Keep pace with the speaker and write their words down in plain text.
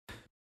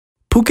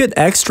Phuket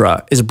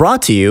Extra is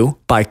brought to you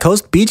by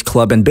Coast Beach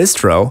Club and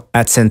Bistro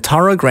at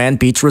Centara Grand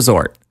Beach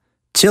Resort.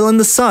 Chill in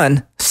the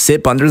sun,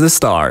 sip under the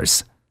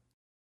stars.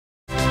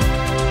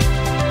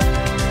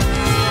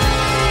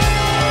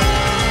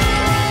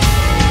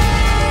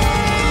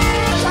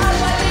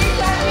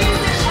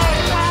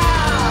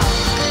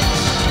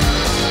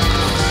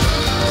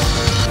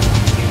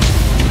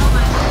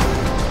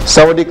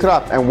 Sawadee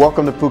krap and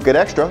welcome to Phuket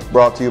Extra,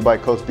 brought to you by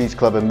Coast Beach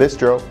Club and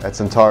Bistro at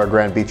Centara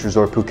Grand Beach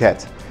Resort,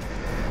 Phuket.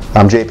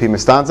 I'm JP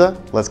Mistanza.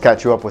 Let's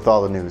catch you up with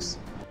all the news.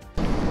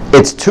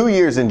 It's 2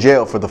 years in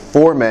jail for the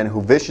 4 men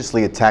who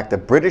viciously attacked a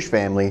British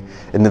family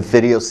in the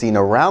video seen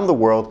around the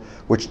world,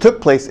 which took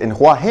place in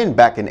Hua Hin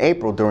back in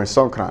April during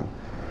Songkran.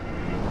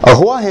 A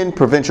Hua Hin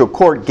provincial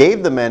court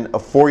gave the men a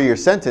 4-year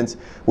sentence,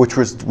 which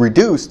was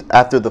reduced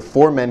after the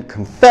 4 men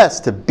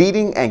confessed to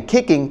beating and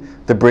kicking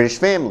the British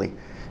family,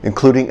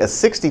 including a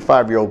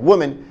 65-year-old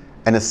woman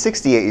and a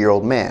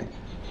 68-year-old man.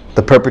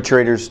 The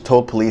perpetrators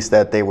told police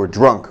that they were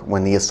drunk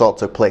when the assault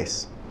took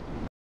place.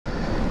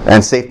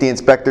 And safety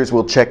inspectors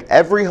will check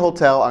every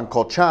hotel on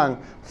Koh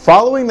Chang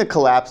following the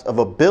collapse of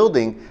a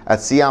building at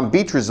Siam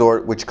Beach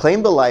Resort, which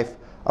claimed the life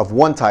of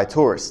one Thai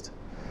tourist.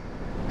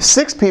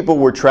 6 people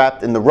were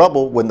trapped in the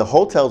rubble when the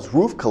hotel's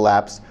roof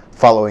collapsed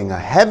following a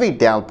heavy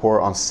downpour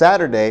on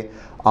Saturday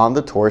on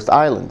the tourist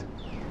island.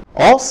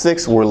 All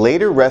 6 were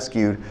later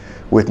rescued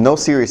with no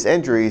serious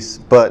injuries,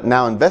 but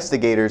now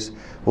investigators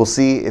will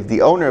see if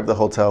the owner of the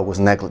hotel was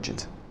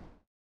negligent.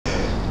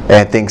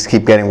 And things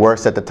keep getting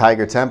worse at the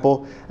Tiger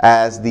Temple,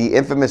 as the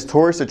infamous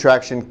tourist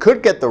attraction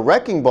could get the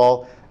wrecking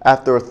ball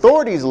after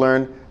authorities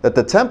learned that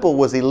the temple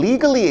was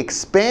illegally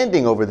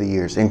expanding over the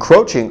years,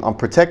 encroaching on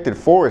protected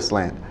forest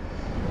land.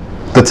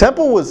 The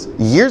temple was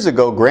years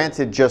ago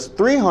granted just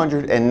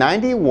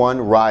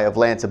 391 rai of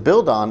land to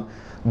build on,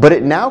 but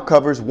it now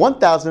covers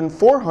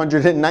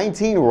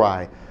 1,419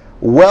 rai,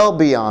 well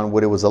beyond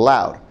what it was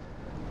allowed.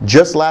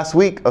 Just last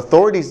week,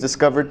 authorities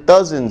discovered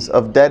dozens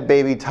of dead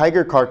baby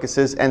tiger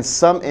carcasses and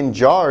some in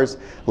jars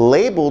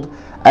labeled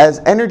as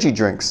energy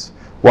drinks,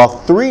 while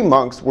 3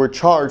 monks were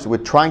charged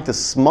with trying to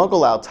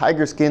smuggle out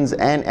tiger skins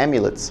and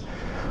amulets.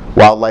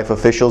 Wildlife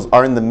officials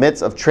are in the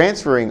midst of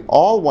transferring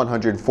all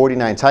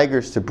 149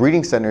 tigers to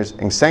breeding centers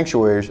and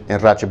sanctuaries in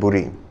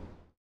Ratchaburi.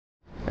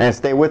 And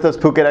stay with us,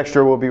 Phuket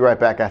Extra will be right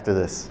back after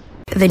this.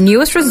 The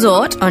newest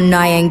resort on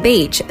Nayang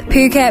Beach,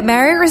 Phuket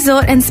Marriott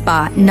Resort and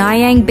Spa,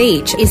 Nayang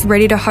Beach is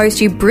ready to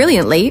host you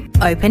brilliantly,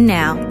 open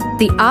now.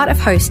 The art of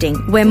hosting,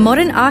 where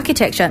modern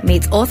architecture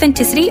meets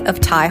authenticity of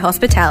Thai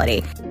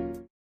hospitality.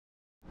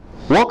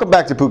 Welcome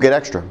back to Phuket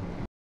Extra.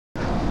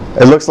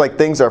 It looks like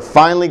things are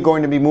finally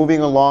going to be moving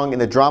along in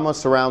the drama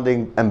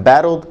surrounding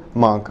embattled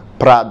monk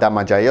Pra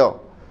Damajayo.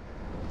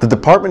 The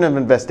Department of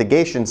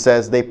Investigation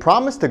says they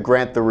promised to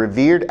grant the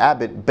revered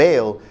abbot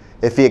bail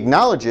if he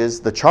acknowledges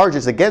the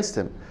charges against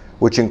him,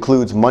 which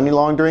includes money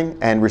laundering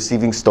and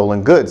receiving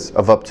stolen goods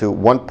of up to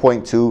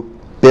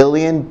 1.2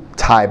 billion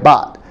Thai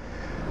baht.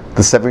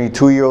 The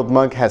 72-year-old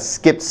monk has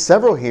skipped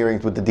several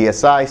hearings with the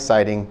DSI,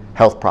 citing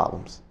health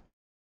problems.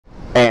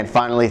 And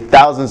finally,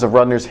 thousands of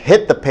runners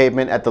hit the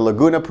pavement at the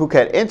Laguna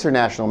Phuket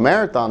International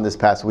Marathon this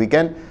past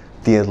weekend,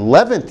 the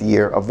 11th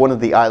year of one of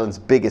the island's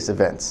biggest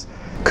events.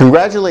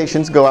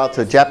 Congratulations go out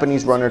to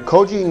Japanese runner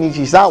Koji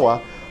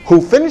Nishizawa, who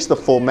finished the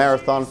full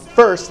marathon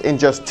first in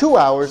just 2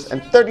 hours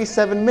and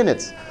 37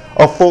 minutes,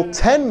 a full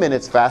 10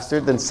 minutes faster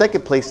than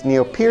second place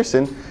Neil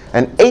Pearson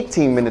and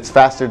 18 minutes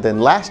faster than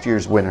last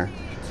year's winner.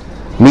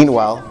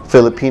 Meanwhile,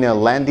 Filipina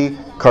Landy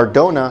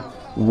Cardona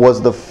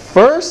was the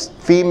first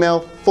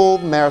female full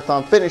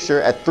marathon finisher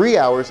at 3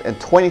 hours and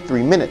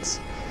 23 minutes.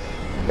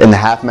 In the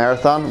half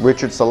marathon,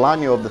 Richard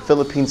Solano of the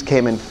Philippines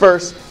came in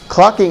first,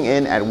 clocking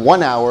in at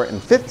 1 hour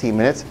and 15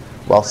 minutes,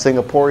 while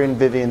Singaporean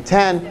Vivian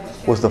Tan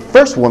was the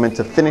first woman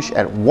to finish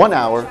at 1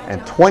 hour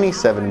and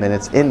 27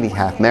 minutes in the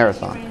half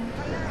marathon.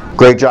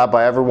 Great job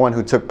by everyone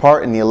who took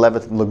part in the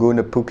 11th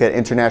Laguna Phuket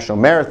International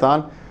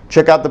Marathon.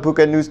 Check out the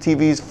Phuket News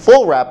TV's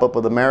full wrap-up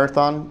of the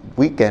marathon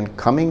weekend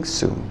coming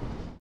soon.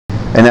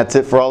 And that's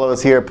it for all of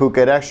us here at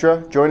Phuket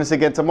Extra. Join us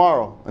again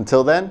tomorrow.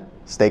 Until then,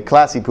 stay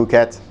classy,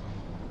 Phuket.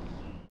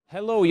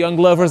 Hello, young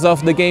lovers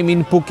of the game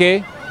in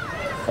Phuket.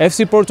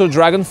 FC Porto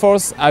Dragon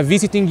Force are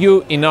visiting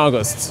you in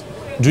August.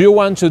 Do you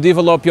want to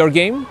develop your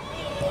game?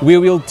 We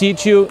will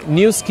teach you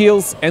new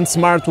skills and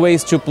smart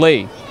ways to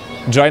play.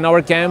 Join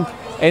our camp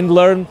and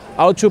learn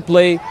how to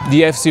play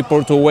the FC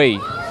Porto way.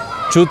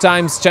 2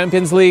 times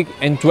Champions League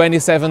and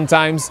 27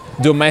 times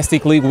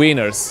Domestic League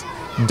winners.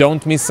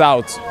 Don't miss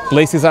out.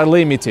 Places are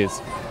limited.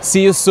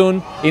 See you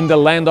soon in the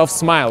land of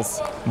smiles.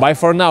 Bye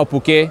for now,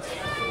 Phuket.